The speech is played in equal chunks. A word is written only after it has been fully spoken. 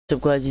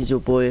What's up guys, it's your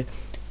boy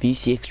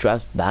VCX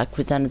Traps back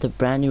with another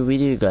brand new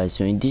video guys.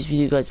 So in this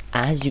video guys,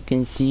 as you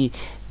can see,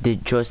 the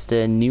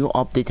new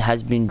update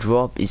has been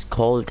dropped. It's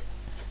called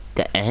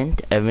the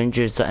end,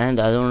 Avengers the end.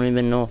 I don't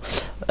even know.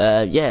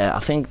 Yeah, I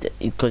think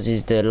because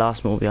it's the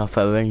last movie of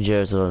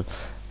Avengers, or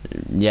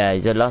yeah,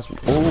 it's the last.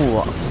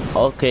 Oh,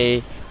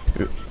 okay.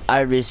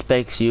 I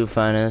respect you,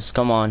 Thanos.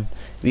 Come on,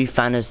 we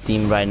Thanos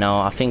team right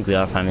now. I think we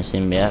are Thanos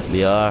team. Yeah,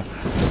 we are.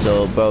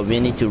 So, bro, we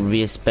need to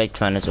respect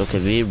Thanos. Okay,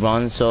 we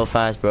run so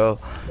fast, bro.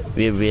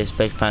 We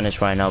respect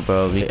Thanos right now,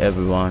 bro. We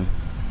everyone.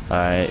 All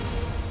right,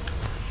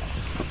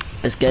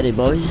 let's get it,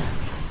 boys.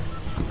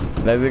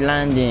 Where we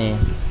landing?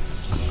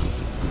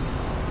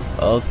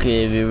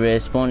 Okay, we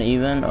respawn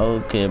even.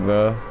 Okay,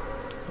 bro.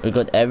 We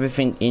got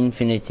everything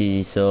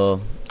infinity.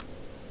 So,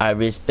 I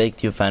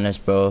respect you, Thanos,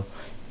 bro.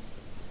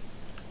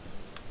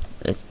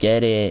 Let's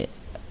get it.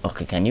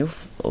 Okay, can you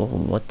oh,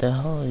 what the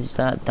hell is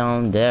that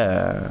down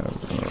there?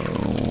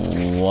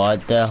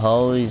 What the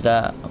hell is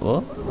that?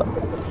 Oh,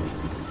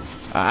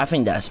 I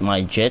think that's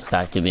my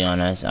jetpack, to be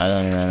honest. I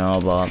don't even know,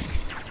 but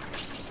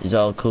it's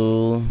all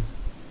cool.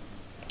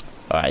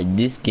 Alright,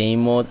 this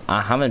game mode,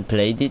 I haven't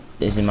played it.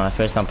 This is my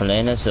first time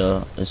playing it,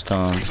 so let's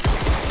come.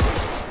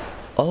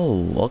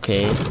 Oh,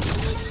 okay.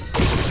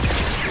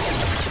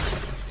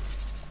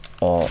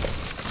 Oh,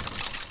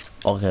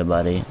 okay,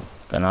 buddy.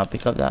 Can I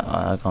pick up that?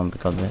 I can't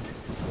pick up that.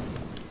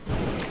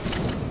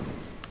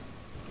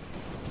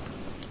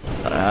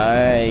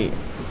 Alright.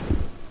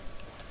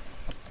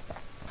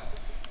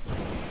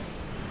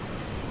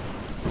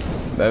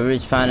 Where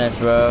is Thanos,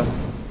 bro?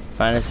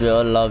 Thanos, we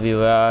all love you.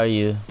 Where are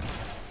you?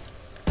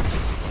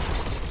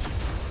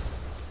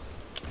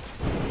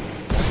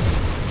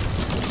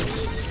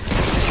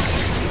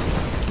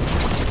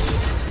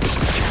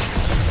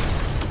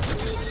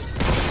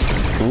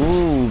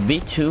 Ooh,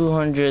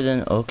 B200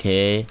 and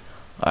okay.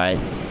 Alright,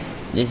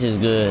 this is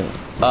good.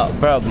 Oh,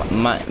 bro,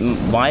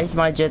 why is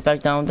my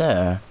jetpack down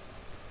there?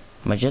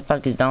 My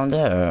jetpack is down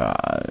there,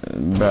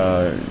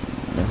 bro.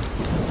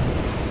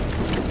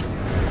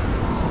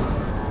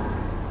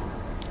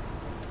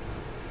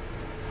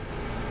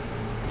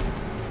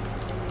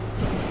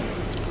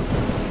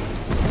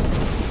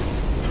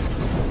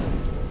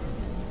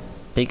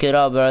 Pick it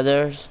up,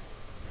 brothers.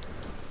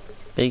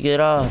 Pick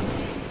it up.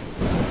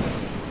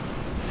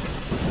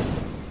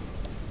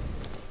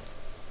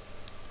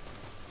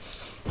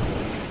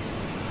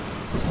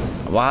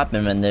 What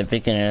happened when they're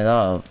picking it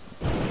up?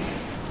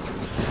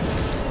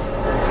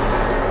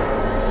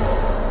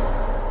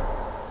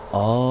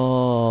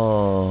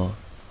 Oh,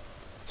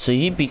 so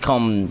he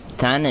become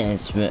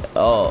Thanos.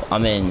 Oh, I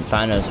mean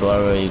Thanos,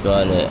 whatever you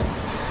got it.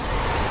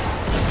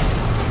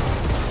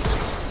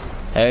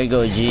 Here you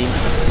go, G.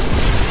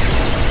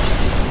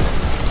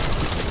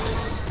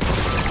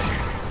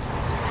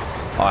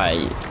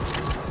 Alright,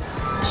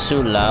 it's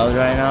too loud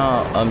right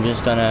now. I'm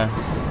just gonna.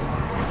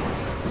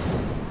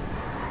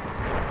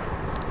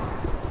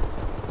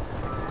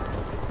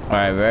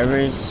 Alright, where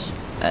is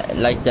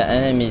like the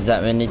enemies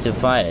that we need to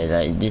fight?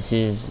 Like this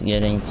is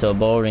getting so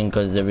boring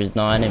because there is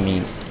no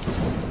enemies.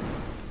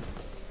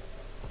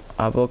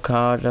 Double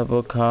card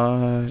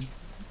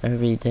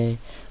every day,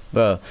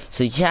 bro.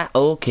 So yeah,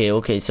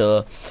 okay.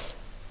 So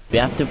we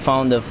have to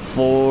find the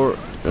four,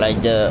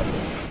 like the.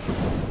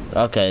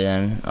 Okay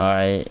then,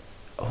 alright.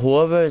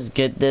 Whoever's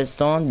get this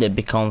stone, they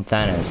become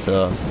Thanos.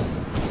 So.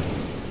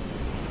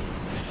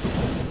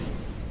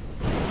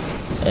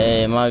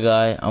 Hey, my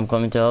guy, I'm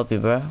coming to help you,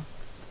 bro.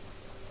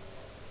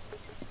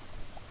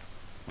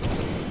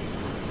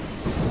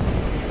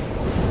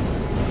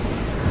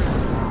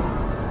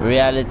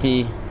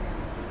 Reality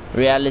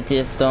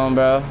stone,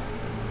 bro.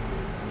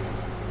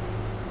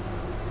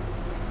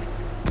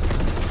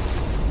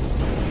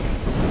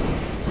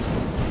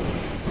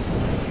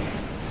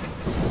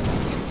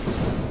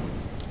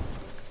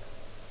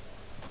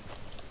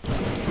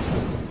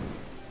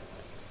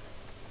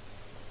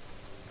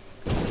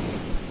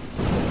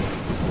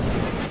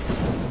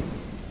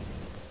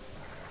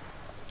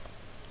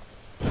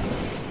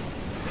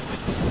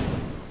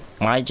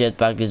 My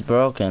jetpack is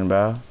broken,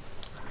 bro.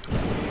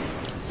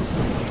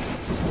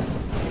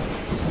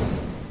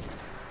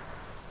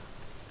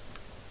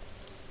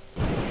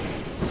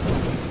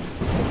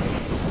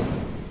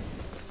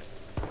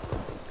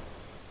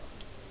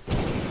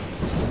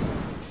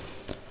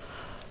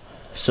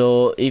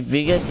 So if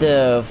we get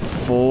the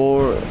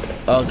four,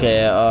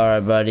 okay,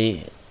 alright,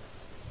 buddy.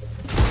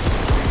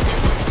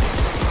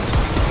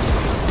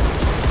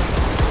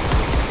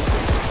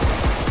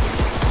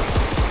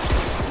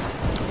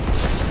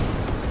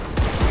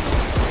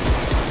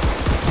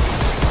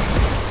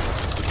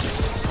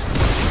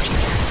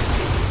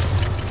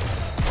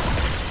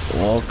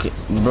 Okay,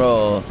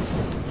 bro,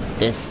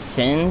 the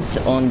sense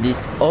on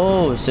this.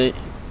 Oh, so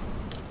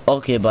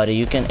okay, buddy,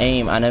 you can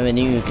aim. I never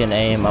knew you can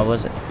aim. I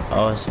was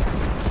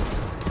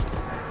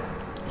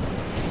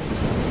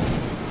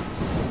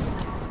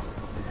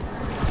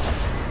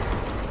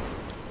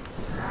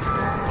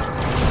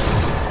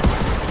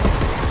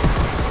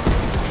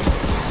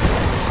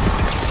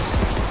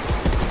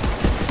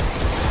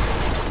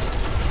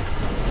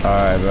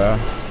Alright, bro.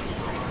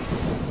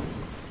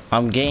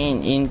 I'm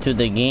getting into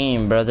the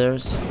game,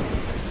 brothers.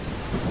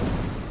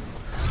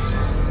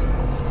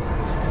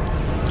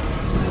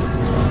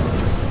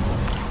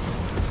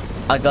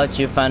 I got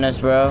you,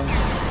 Finest, bro.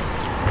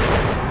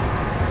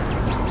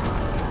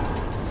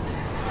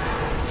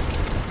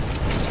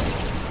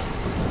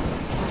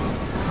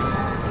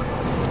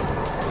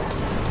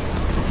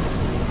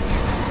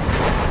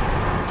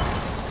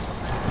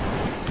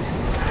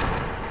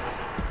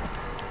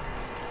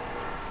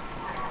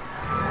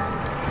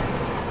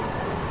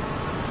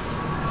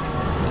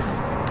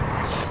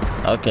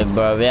 Okay,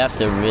 bro, we have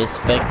to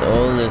respect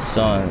all the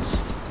songs.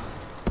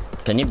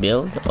 Can you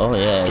build? Oh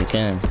yeah, you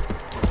can.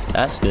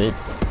 That's good.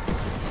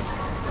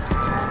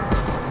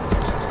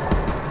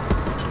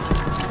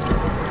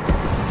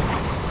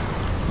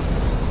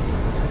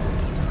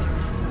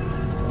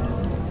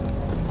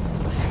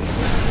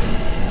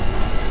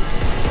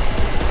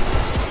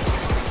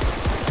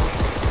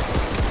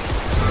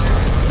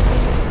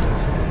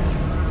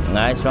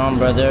 Nice one,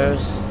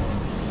 brothers.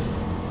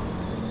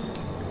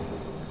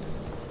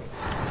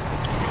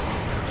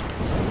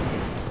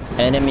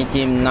 Enemy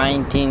team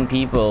 19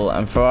 people,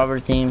 and for our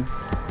team,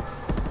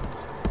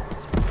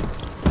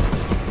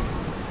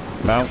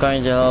 bro, I'm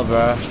coming to help,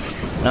 bro.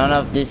 None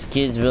of these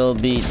kids will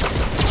beat.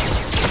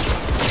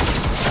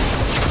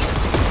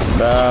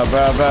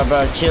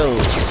 Bro, chill.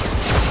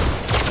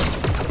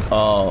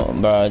 Oh,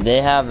 bro,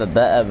 they have a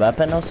better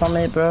weapon or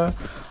something, bro.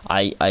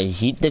 I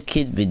hit the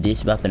kid with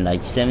this weapon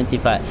like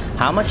 75.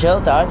 How much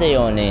health are they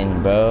on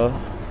in, bro?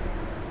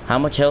 How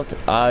much health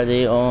are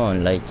they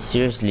on? Like,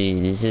 seriously,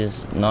 this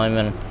is not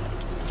even...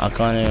 I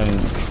can't even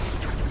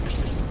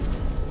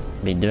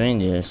be doing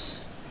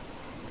this.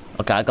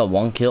 Okay, I got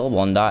 1 kill,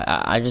 1 die.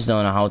 I just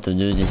don't know how to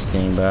do this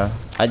thing, bro.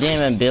 I didn't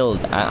even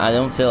build. I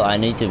don't feel I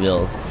need to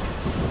build.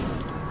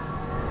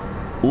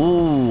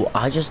 Ooh,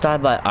 I just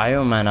died by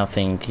Iron Man, I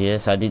think.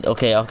 Yes, I did.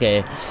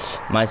 Okay.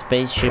 My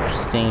spaceship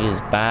thing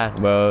is back,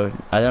 bro.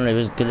 I don't know, it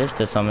was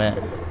glitched or something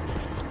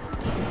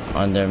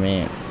under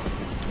me.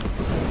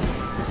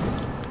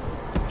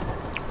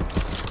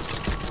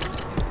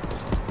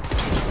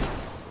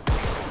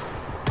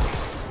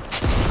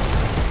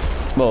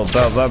 Bro,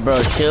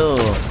 chill.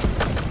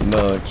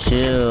 Bro,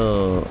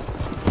 chill.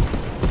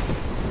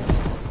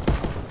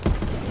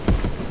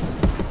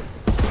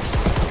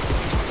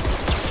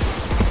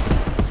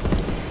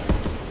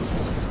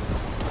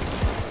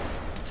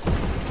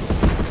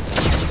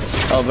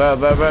 Oh,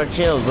 bro,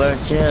 chill, bro.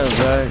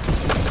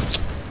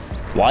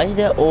 Why is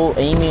they all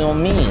aiming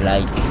on me?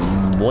 Like,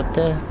 what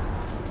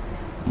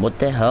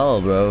the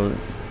hell, bro?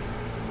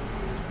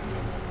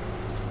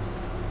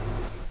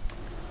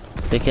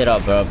 Pick it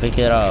up, bro. Pick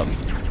it up.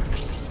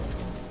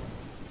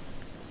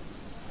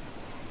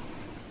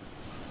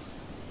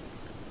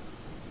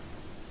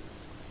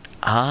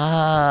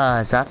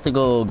 Ah, so I have to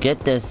go get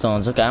their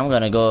stones. Okay, I'm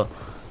gonna go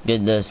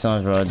get their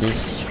stones, bro.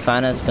 This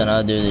finance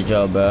cannot do the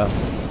job, bro.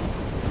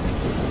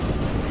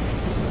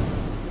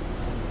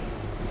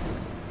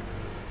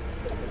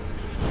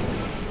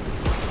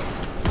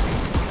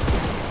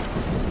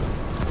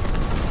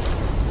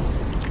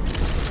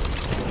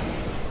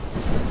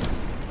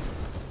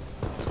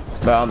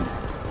 Bro,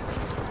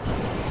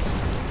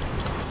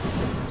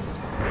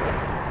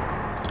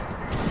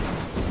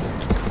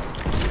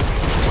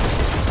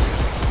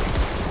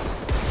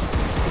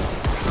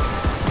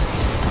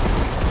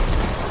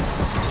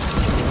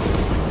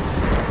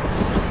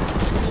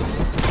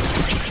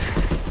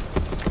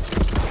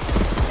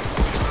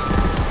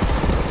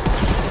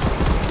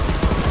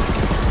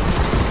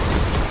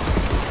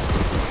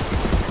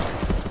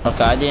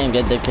 okay, I didn't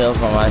get the kill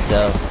for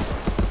myself.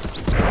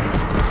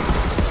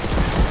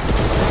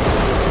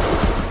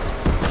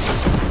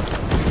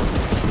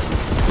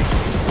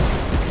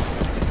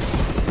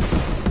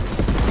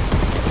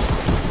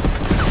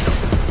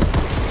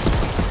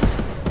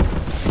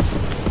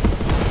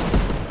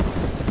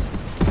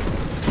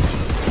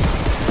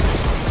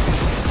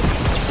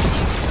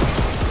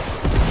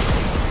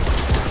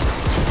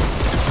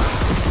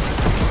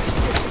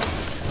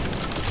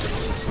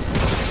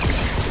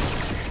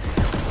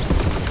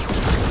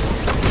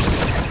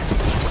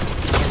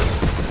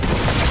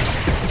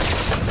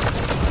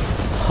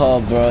 Oh,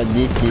 bro,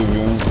 this is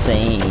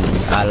insane.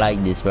 I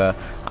like this, bro.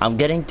 I'm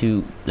getting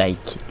to like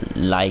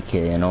it,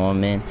 you know what I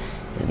mean?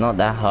 It's not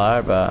that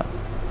hard, but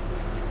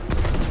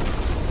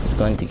it's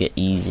going to get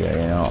easier,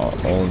 you know,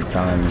 all the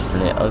time.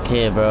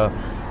 Okay, bro,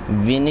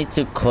 we need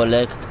to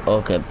collect.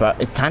 Okay, bro,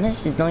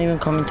 Thanos is not even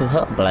coming to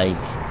help. Like,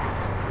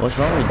 what's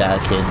wrong with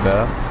that kid,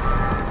 bro?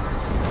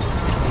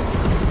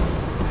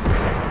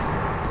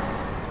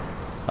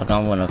 Okay,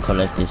 I'm gonna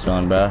collect this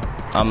one, bro.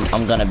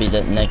 I'm gonna be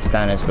the next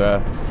Thanos,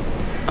 bro.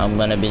 I'm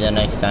gonna be the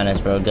next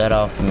Thanos, bro. Get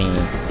off me.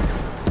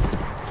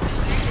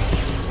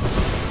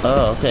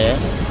 Oh, okay.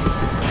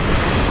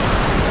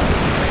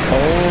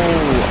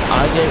 Oh,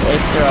 I get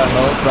extra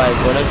health by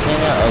collecting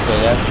it. Okay,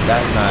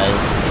 that's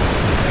nice.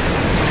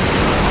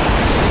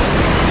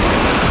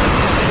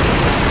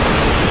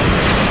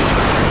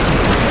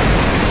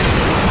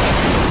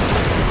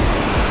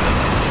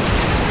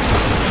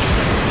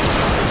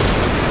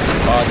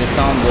 the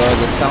sound, bro.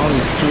 The sound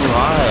is too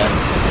high.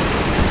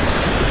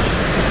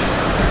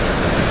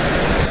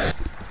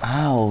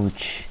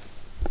 Ouch.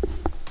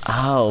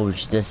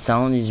 Ouch. The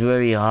sound is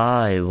very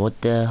high.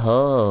 What the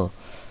hell?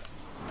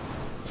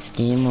 This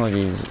game mode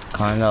is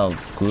kind of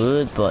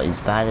good, but it's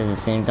bad at the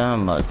same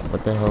time. But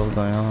what the hell is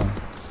going on?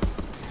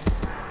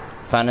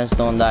 Fans,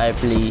 don't die,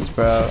 please,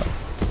 bro.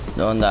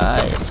 Don't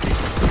die.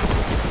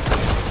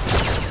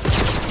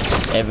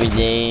 Every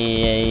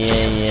day,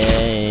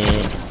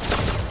 yeah.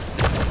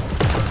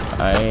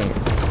 Alright.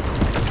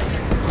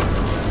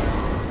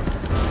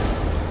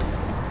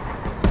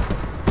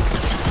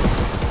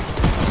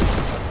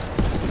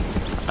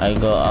 I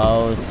go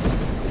out.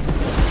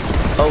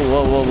 Oh,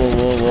 whoa,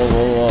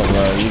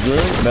 bro. You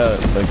good,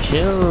 bro?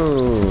 Chill,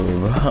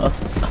 bro.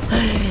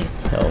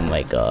 Oh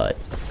my god.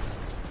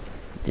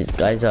 These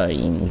guys are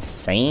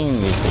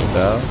insane with me,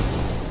 bro.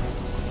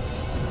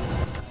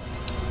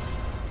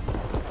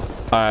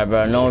 Alright,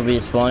 bro. No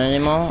respawn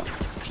anymore.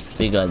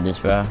 We got this,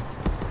 bro.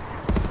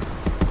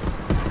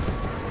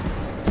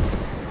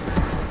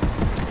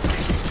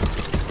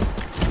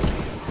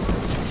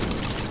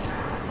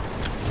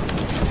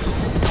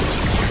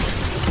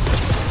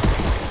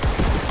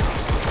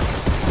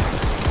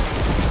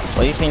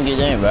 What you think you're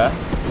doing, bro?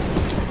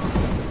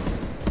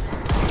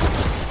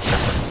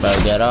 Bro,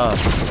 get off.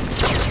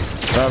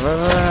 Bro,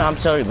 I'm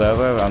sorry,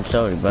 bro. I'm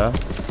sorry, bro.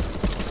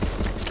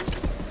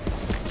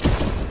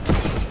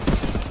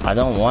 I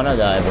don't wanna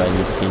die by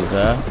this kid,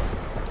 bro.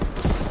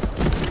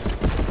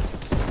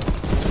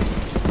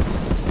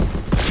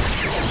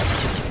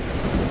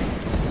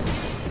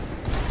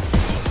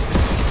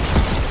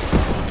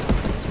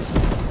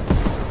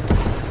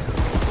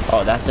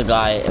 Oh, that's the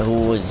guy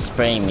who was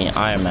spraying me,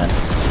 Iron Man.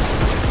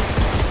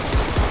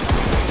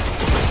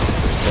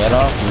 Get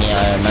off me,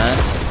 Iron Man.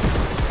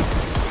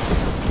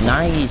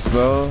 Nice,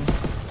 bro.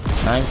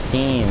 Nice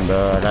team,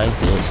 bro. I like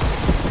this.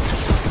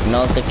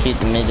 Not the kid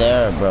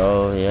mid-air,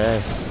 bro.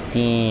 Yes,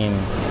 team.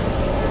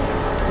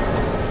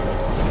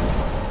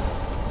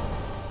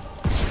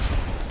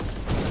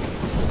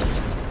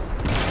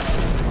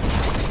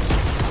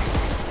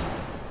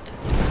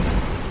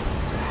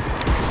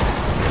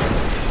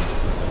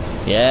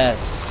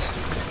 Yes.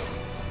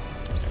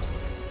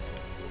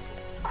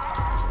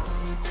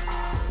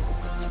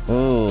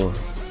 Ooh,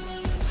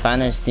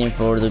 finest team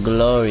for the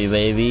glory,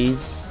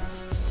 babies.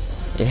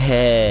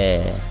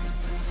 Yeah.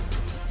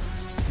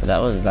 That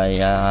was like,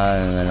 I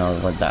don't even know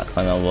what that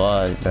kind of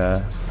was,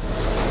 bro.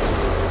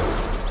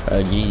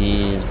 Bro,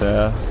 GG's,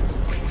 bro.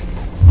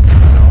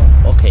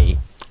 Okay,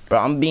 bro,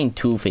 I'm being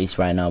two-faced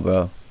right now,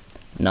 bro.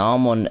 Now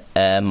I'm on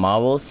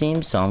Marvel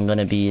team, so I'm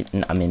gonna be,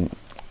 I mean,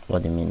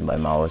 what do you mean by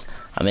Marvels?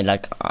 I mean,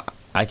 like,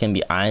 I can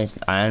be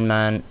Iron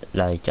Man,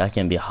 like, I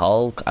can be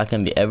Hulk, I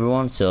can be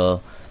everyone,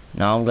 so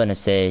now I'm gonna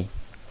say,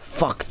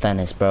 fuck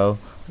Thanos, bro.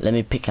 Let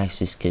me pickaxe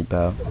this kid,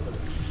 bro.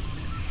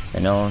 You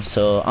know,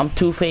 so I'm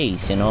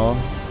two-faced, you know.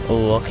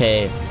 Oh,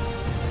 okay.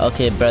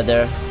 Okay,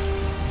 brother.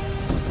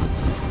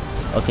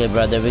 Okay,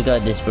 brother, we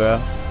got this,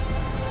 bro.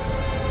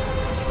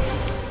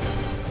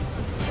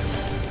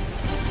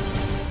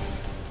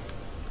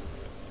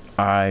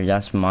 Alright,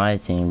 that's my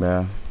thing,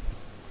 bro.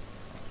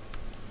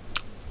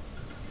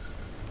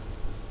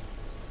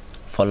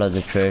 Follow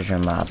the treasure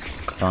map.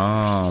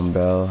 Come,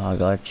 bro. I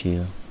got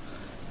you.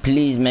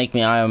 Please make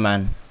me Iron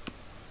Man.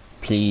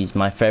 Please,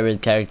 my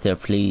favorite character,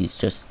 please.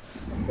 Just,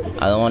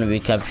 I don't want to be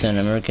Captain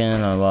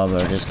American or whatever.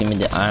 Just give me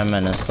the Iron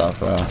Man and stuff,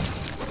 bro.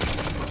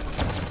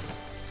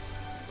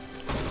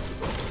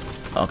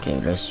 Okay,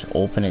 let's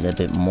open it a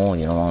bit more,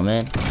 you know what I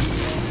mean?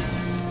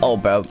 Oh,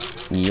 bro.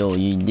 Yo,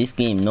 this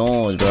game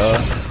knows, bro.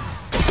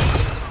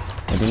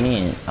 What do you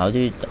mean? How do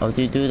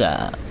you do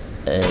that?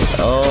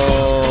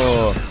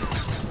 Oh,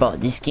 bro,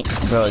 this game,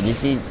 bro,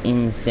 this is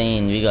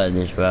insane. We got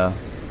this, bro.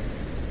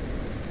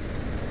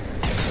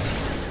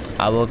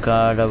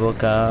 Avocado.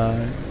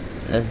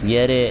 Let's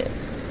get it.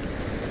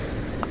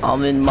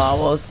 I'm in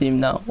Marvel's team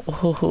now.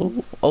 Oh,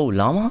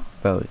 llama,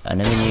 bro. I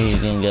never knew you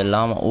can get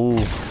llama. Oh,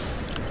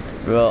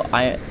 bro,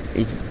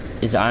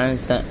 is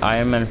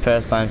Iron Man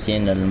first time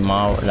seeing the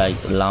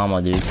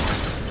llama, dude?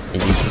 Is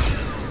it?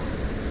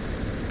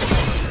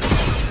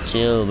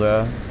 Chill,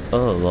 bro.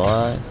 Oh,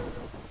 what?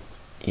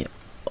 Yeah,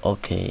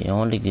 okay, it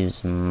only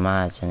gives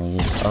match and it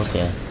gives,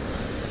 okay.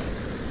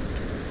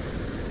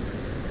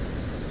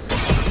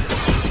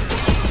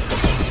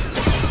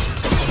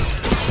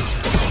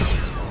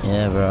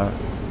 Yeah, bro.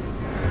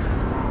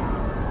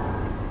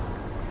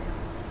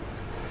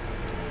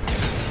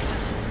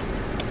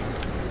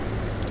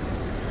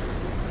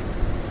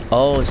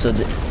 Oh, so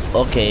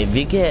okay,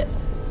 we get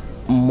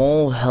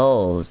more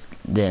health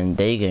than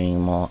they getting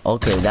more.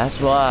 Okay, that's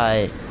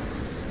why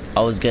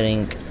I was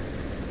getting.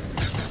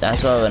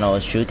 That's why when I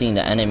was shooting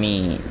the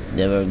enemy,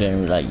 they were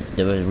getting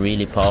they were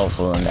really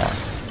powerful in that.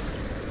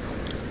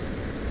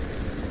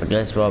 But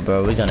guess what,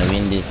 bro? We're gonna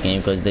win this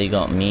game because they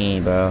got me,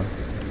 bro.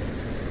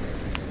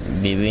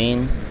 We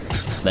win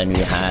when we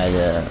had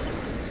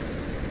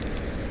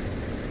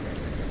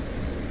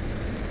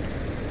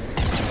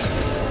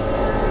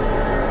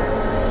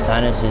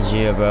Thanos is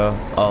here, bro.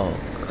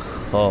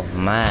 Oh,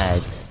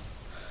 mad.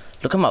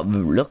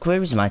 Look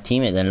where is my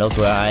teammate and look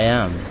where I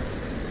am.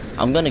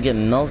 I'm gonna get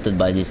melted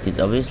by these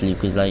kids, obviously,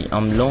 because like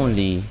I'm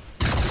lonely.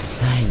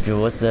 Like, bro,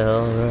 what the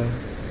hell,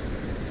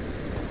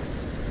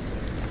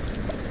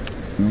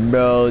 bro?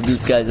 Bro,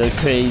 these guys are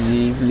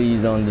crazy.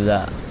 Please don't do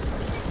that.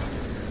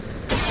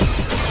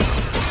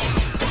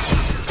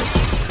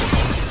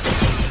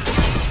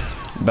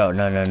 Bro,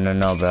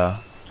 no, bro.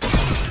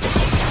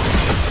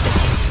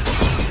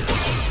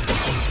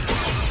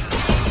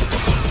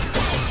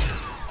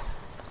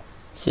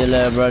 See you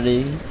later,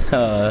 buddy.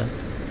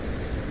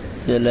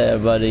 See you later,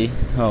 buddy.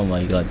 Oh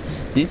my god.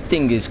 This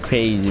thing is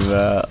crazy,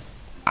 bro.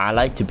 I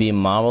like to be a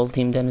Marvel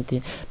team than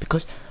anything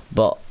because,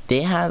 but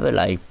they have a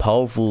like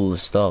powerful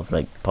stuff,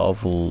 like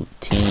powerful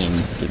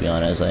team. To be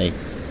honest, like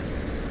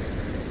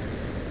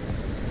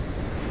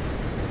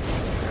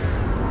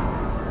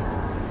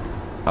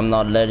I'm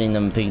not letting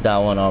them pick that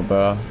one up,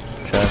 bro.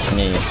 Trust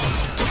me,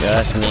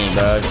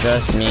 bro.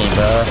 Trust me,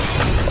 bro.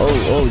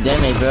 Oh,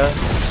 damn it, bro.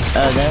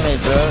 Damn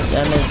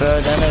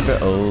it, bro.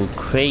 Oh,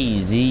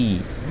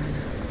 crazy.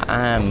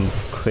 I'm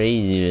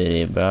crazy with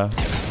it, bro.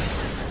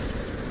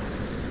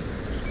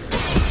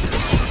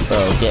 Bro,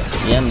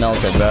 get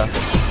melted, bro.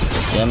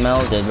 Get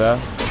melted, bro.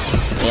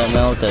 Get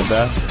melted,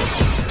 bro.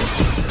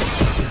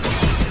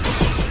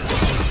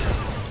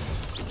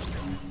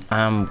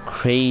 I'm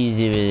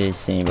crazy with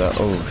this thing, bro.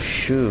 Oh,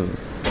 shoot.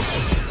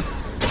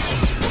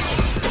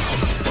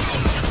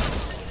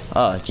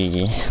 Oh,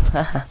 GG's.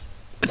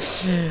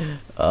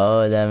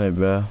 Oh, damn it,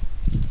 bro.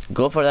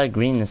 Go for that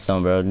green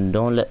stone, bro.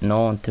 Don't let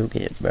no one take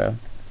it, bro.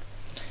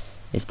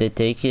 If they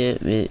take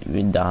it,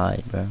 we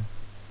die, bro.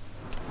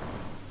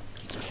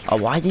 Oh,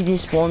 why did they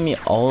spawn me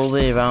all the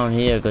way around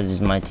here? Because it's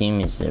my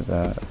teammates there,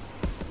 bro.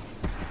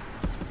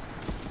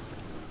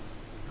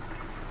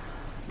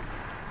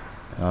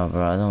 Oh,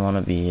 bro, I don't want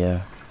to be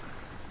here.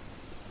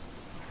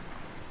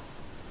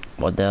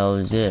 What the hell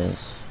is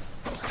this?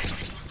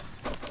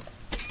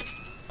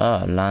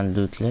 Oh, land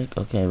loot lake?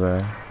 Okay, bro.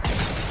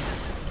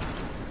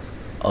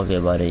 Okay,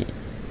 buddy.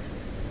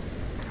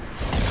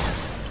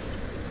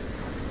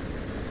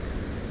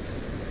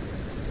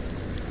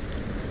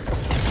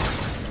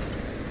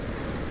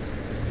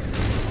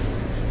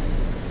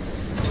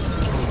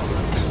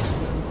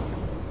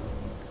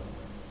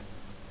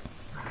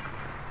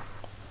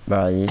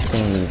 Bro, this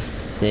thing is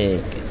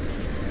sick.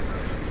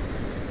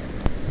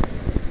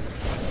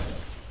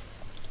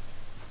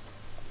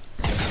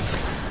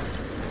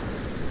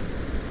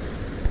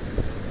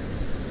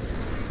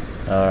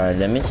 Alright,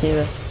 let me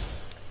see.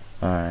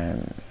 Alright.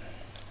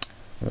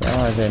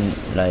 Rather than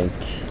like.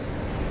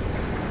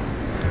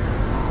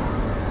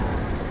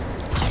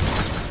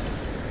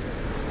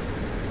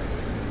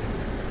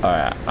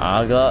 Alright,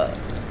 I got.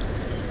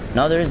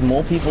 Now there is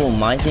more people on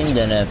my team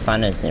than a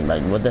Fantasy team.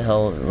 Like, what the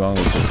hell wrong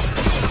with you?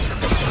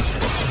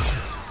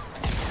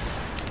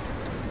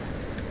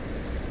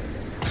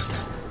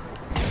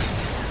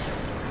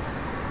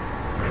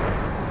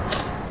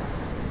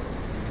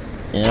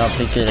 You're not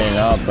picking it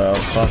up, bro.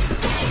 Fuck.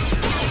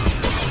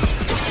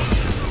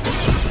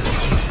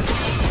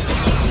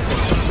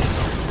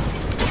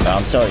 Bro,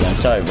 I'm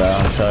sorry, bro.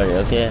 I'm sorry,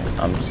 okay?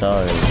 I'm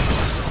sorry.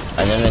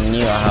 I never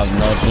knew I have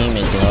no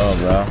teammate to help,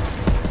 bro.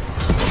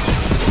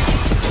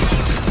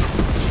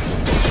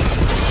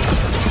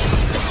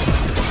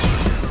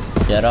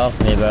 Get off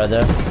me,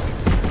 brother.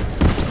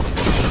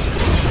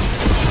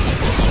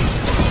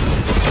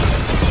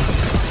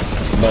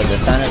 But the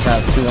Thanos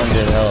has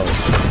 200 health.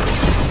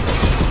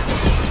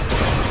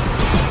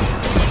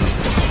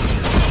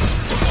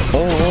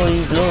 Oh,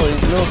 he's low,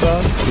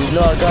 bro. He's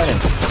low, I got him.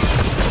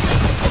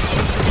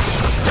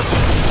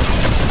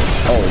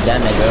 Oh,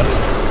 damn it, bro.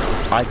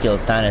 I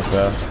killed Thanos,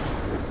 bro.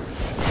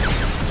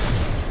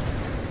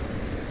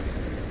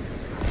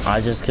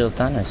 I just killed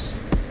Thanos.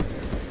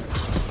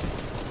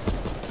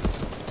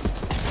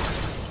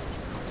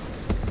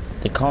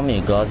 They call me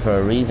a god for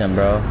a reason,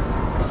 bro.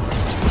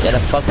 Get the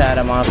fuck out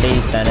of my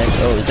face, Thanos.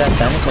 Oh, is that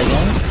Thanos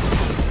again?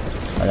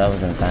 Oh, that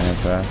wasn't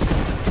Thanos, bro.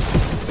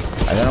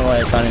 I don't know why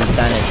I found him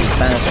Thanos. It's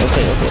Thanos.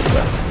 Okay,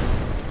 bro.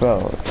 Bro,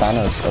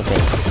 Thanos. Okay.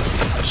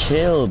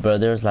 Chill, bro.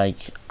 There's like,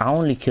 I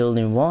only killed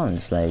him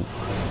once. Like,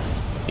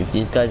 if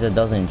these guys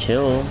doesn't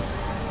chill,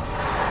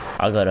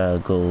 I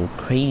gotta go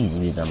crazy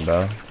with them,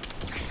 bro. I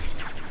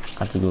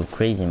have to go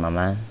crazy, my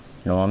man.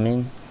 You know what I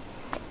mean?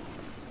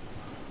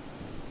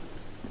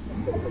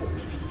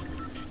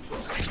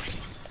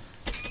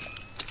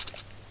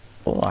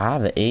 Oh, I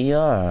have an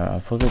AR. I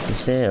forgot to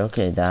say.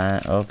 Okay,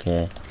 that.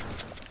 Okay.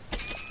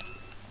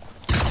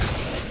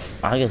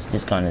 I guess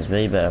this gun is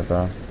way better,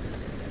 bro.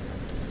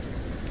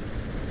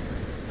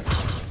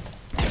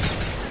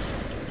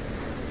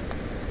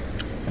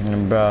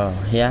 And bro,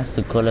 he has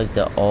to collect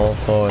the all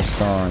 4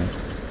 stone,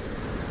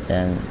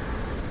 then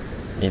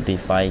we'll be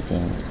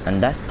fighting,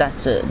 and that's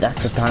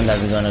the time that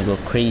we're gonna go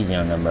crazy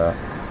on them, bro.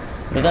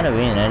 We're gonna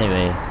win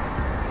anyway.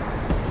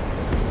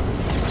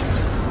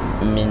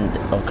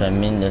 Okay,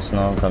 the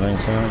snow coming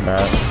soon, bro.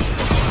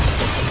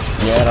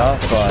 Get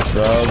off us,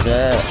 bro.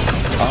 Get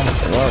off.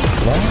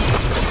 What?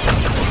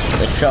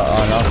 The shot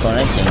are not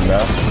connecting, bro.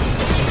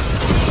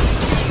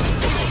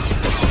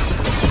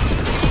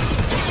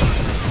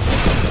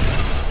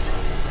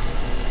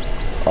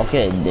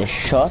 Okay, the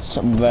shots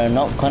were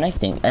not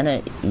connecting,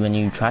 and when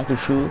you try to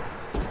shoot,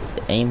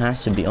 the aim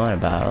has to be on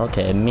about.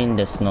 Okay, I mean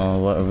the snow.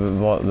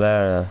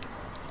 Where?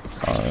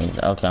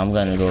 Okay, I'm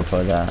gonna go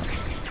for that.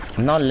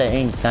 I'm not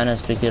letting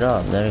Thanos pick it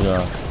up. There you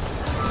go.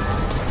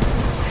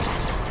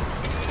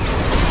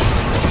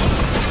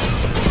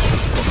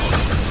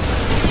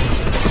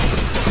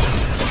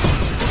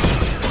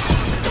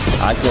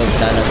 I kill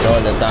Thanos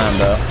all the time,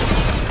 bro.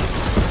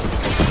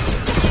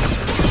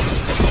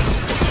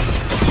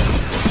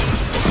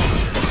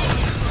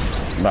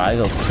 Bro, I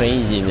go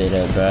crazy with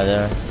it,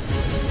 brother.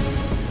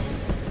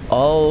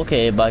 Oh,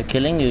 okay. By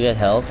killing, you get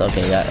health.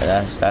 Okay,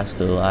 that's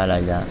cool. I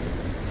like that.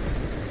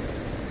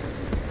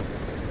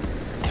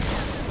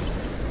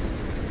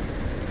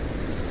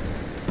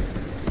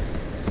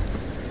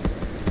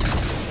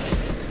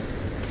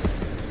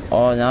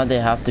 Oh, now they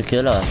have to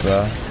kill us,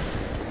 bro.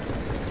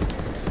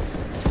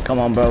 Come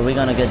on, bro. We're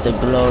gonna get the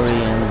glory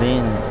and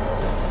win.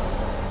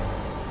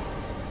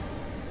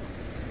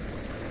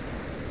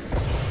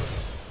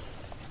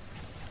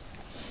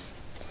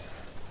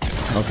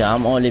 Okay,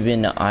 I'm only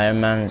been the Iron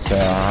Man, so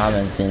I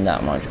haven't seen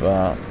that much,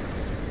 but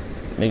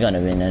we're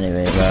gonna win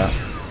anyway, bro.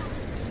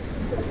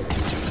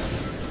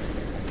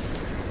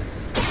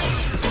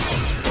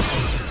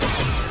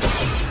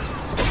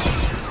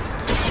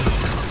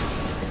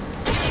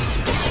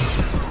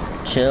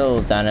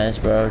 Chill, Thanos,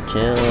 bro.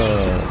 Chill.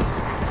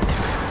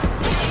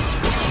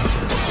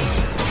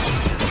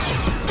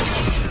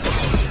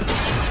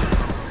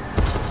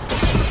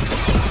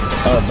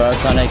 Oh, bro,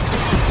 connects.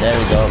 There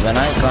we go. When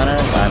I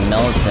connect, I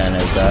melt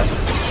Thanos, bro.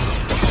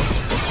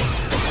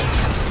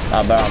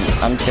 Oh, bro,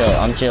 I'm chill.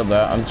 I'm chill,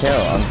 bro. I'm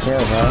chill,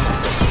 bro.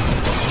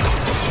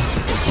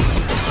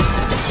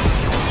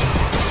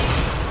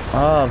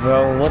 Oh,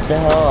 bro, what the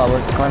hell? I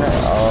was connect.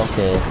 Oh,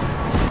 okay.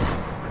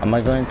 Am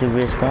I going to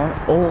respawn?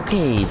 Oh,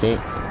 okay, they...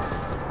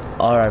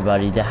 Alright,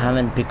 buddy, they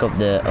haven't picked up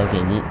the...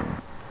 Okay,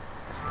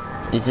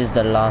 this is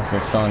the last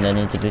stone they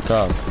need to pick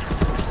up.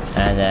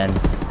 And then...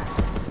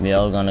 we're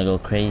all gonna go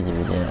crazy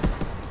with it.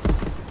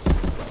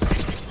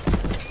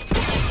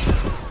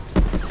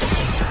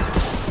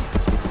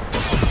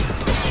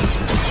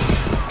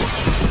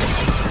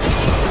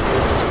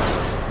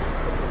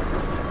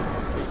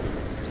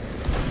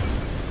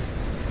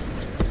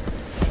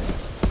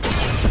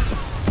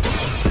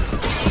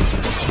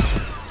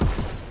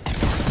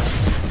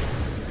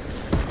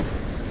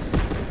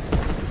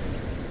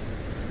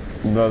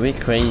 Bro, we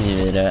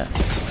crazy with it.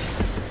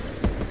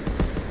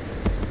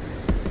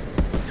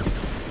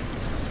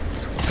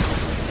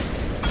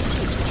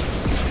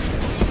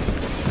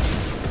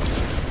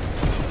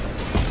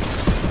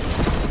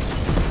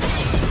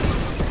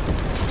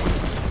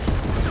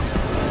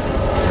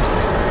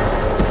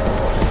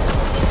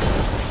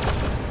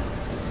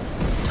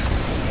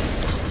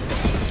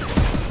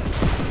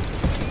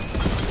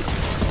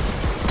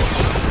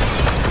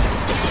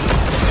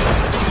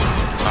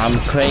 I'm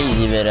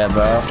crazy with it,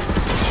 bro.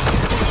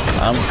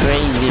 I'm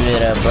crazy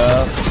with it,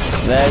 bro.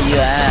 Where you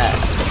at?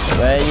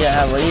 Where you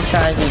at? What you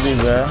trying to do,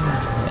 bro?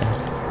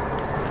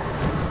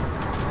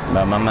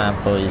 But my man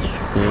for is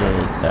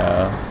good,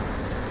 bro.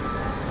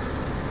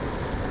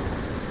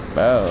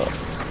 Bro.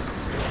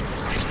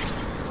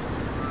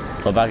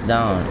 Go back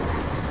down.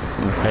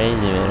 I'm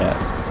crazy with it.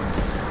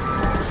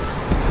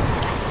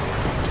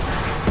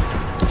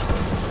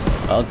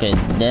 Okay,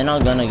 they're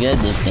not gonna get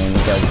this thing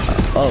because...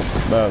 Oh,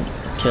 bro,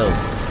 chill.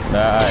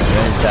 Alright,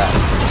 where's that?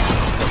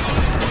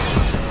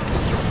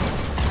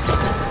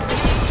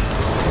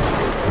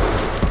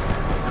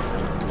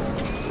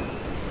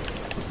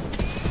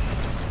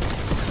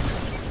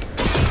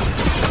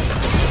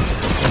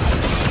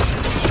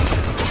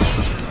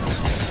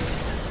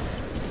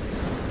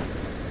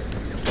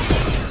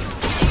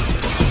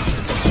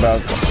 Bro,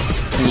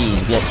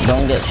 please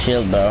don't get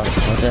shield, bro.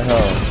 What the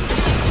hell?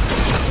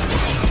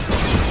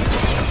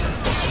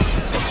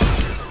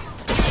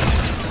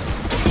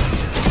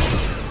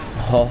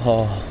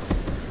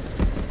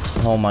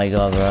 Oh my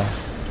god, bro.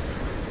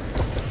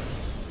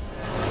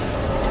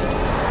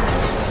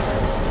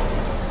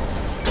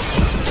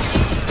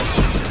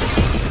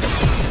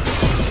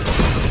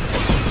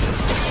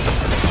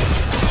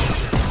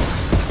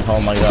 Oh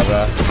my god,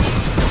 bro.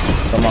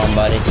 Come on,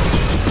 buddy.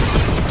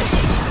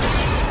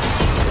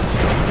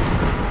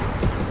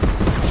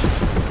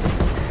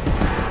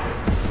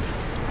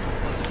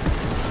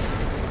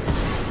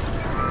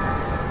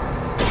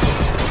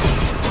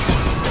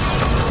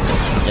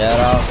 Get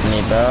off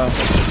me, bro.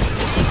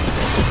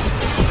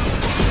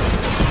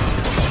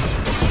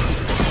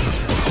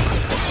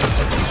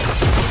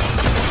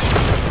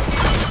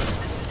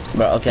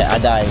 Bro, okay, I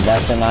died.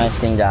 That's a nice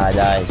thing that I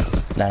died.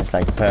 That's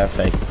like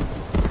perfect.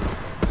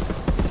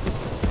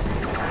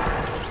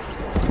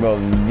 Bro,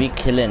 we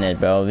killing it,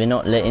 bro. We're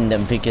not letting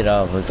them pick it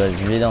up because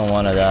we don't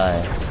want to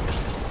die.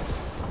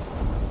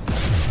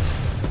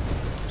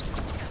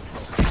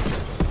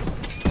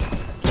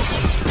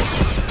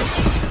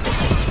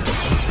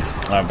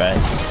 Alright.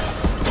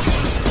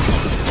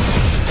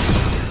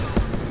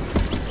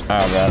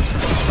 Alright.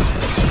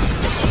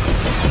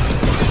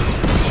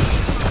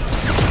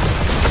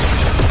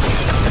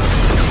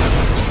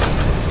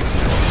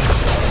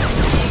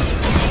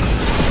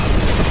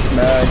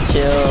 Bro,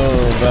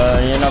 chill, bro.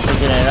 You're not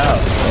picking it up.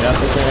 You're not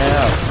picking it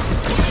up.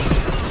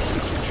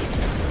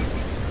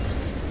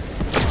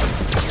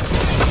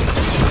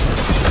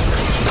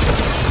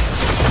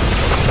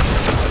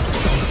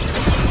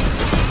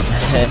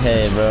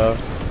 Hey, bro.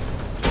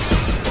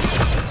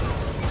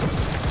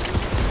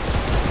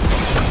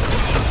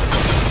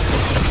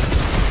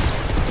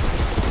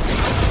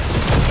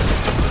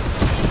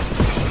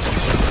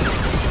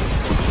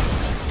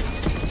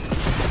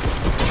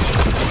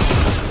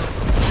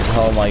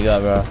 Oh my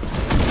god, bro.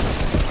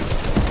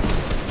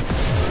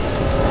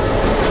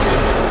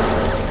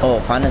 Oh,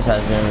 finance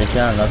has been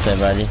returned. Okay,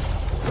 buddy.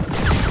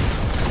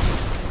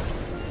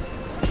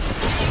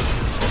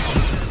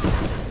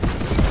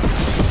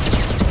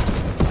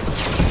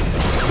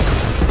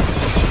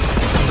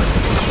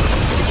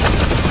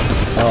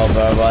 Oh,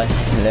 bro, boy.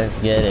 Let's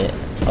get it.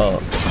 Oh,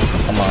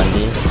 come on,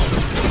 D.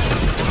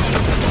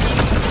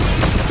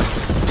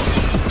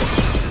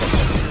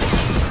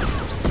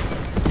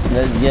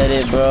 Let's get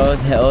it, bro.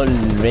 They're all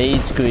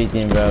rage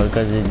quitting, bro,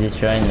 because they're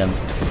destroying them.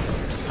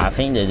 I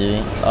think they're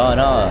doing. Oh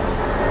no.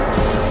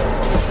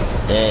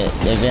 They're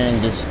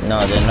getting this. No,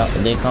 they're not.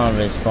 They can't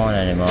respawn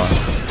anymore.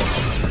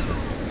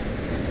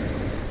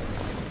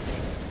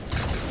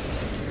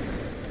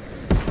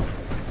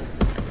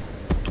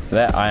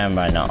 Where I am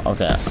right now?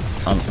 Okay,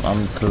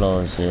 I'm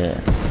close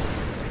here.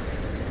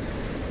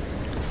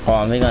 Oh,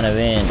 are we gonna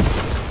win?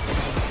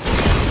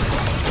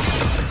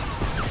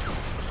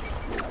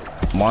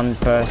 One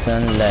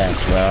person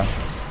left, bro.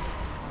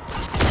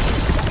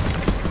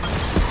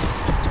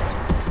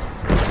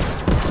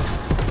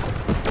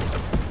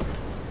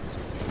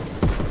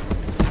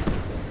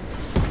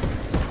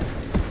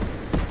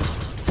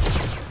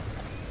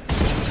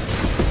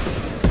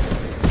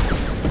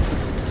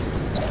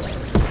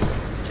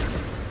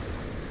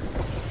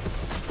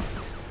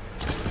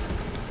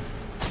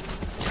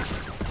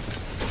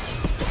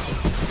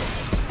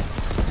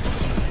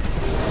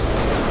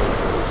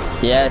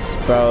 Yes,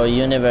 bro,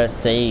 universe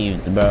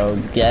saved, bro.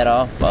 Get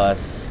off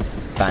us,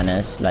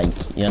 Fanis. Like,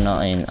 you're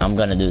not in. I'm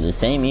gonna do the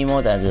same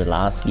emote as the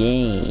last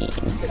game.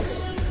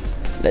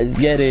 Let's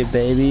get it,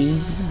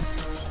 babies.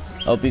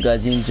 Hope you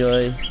guys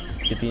enjoy.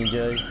 If you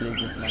enjoy, please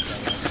just smash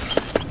that.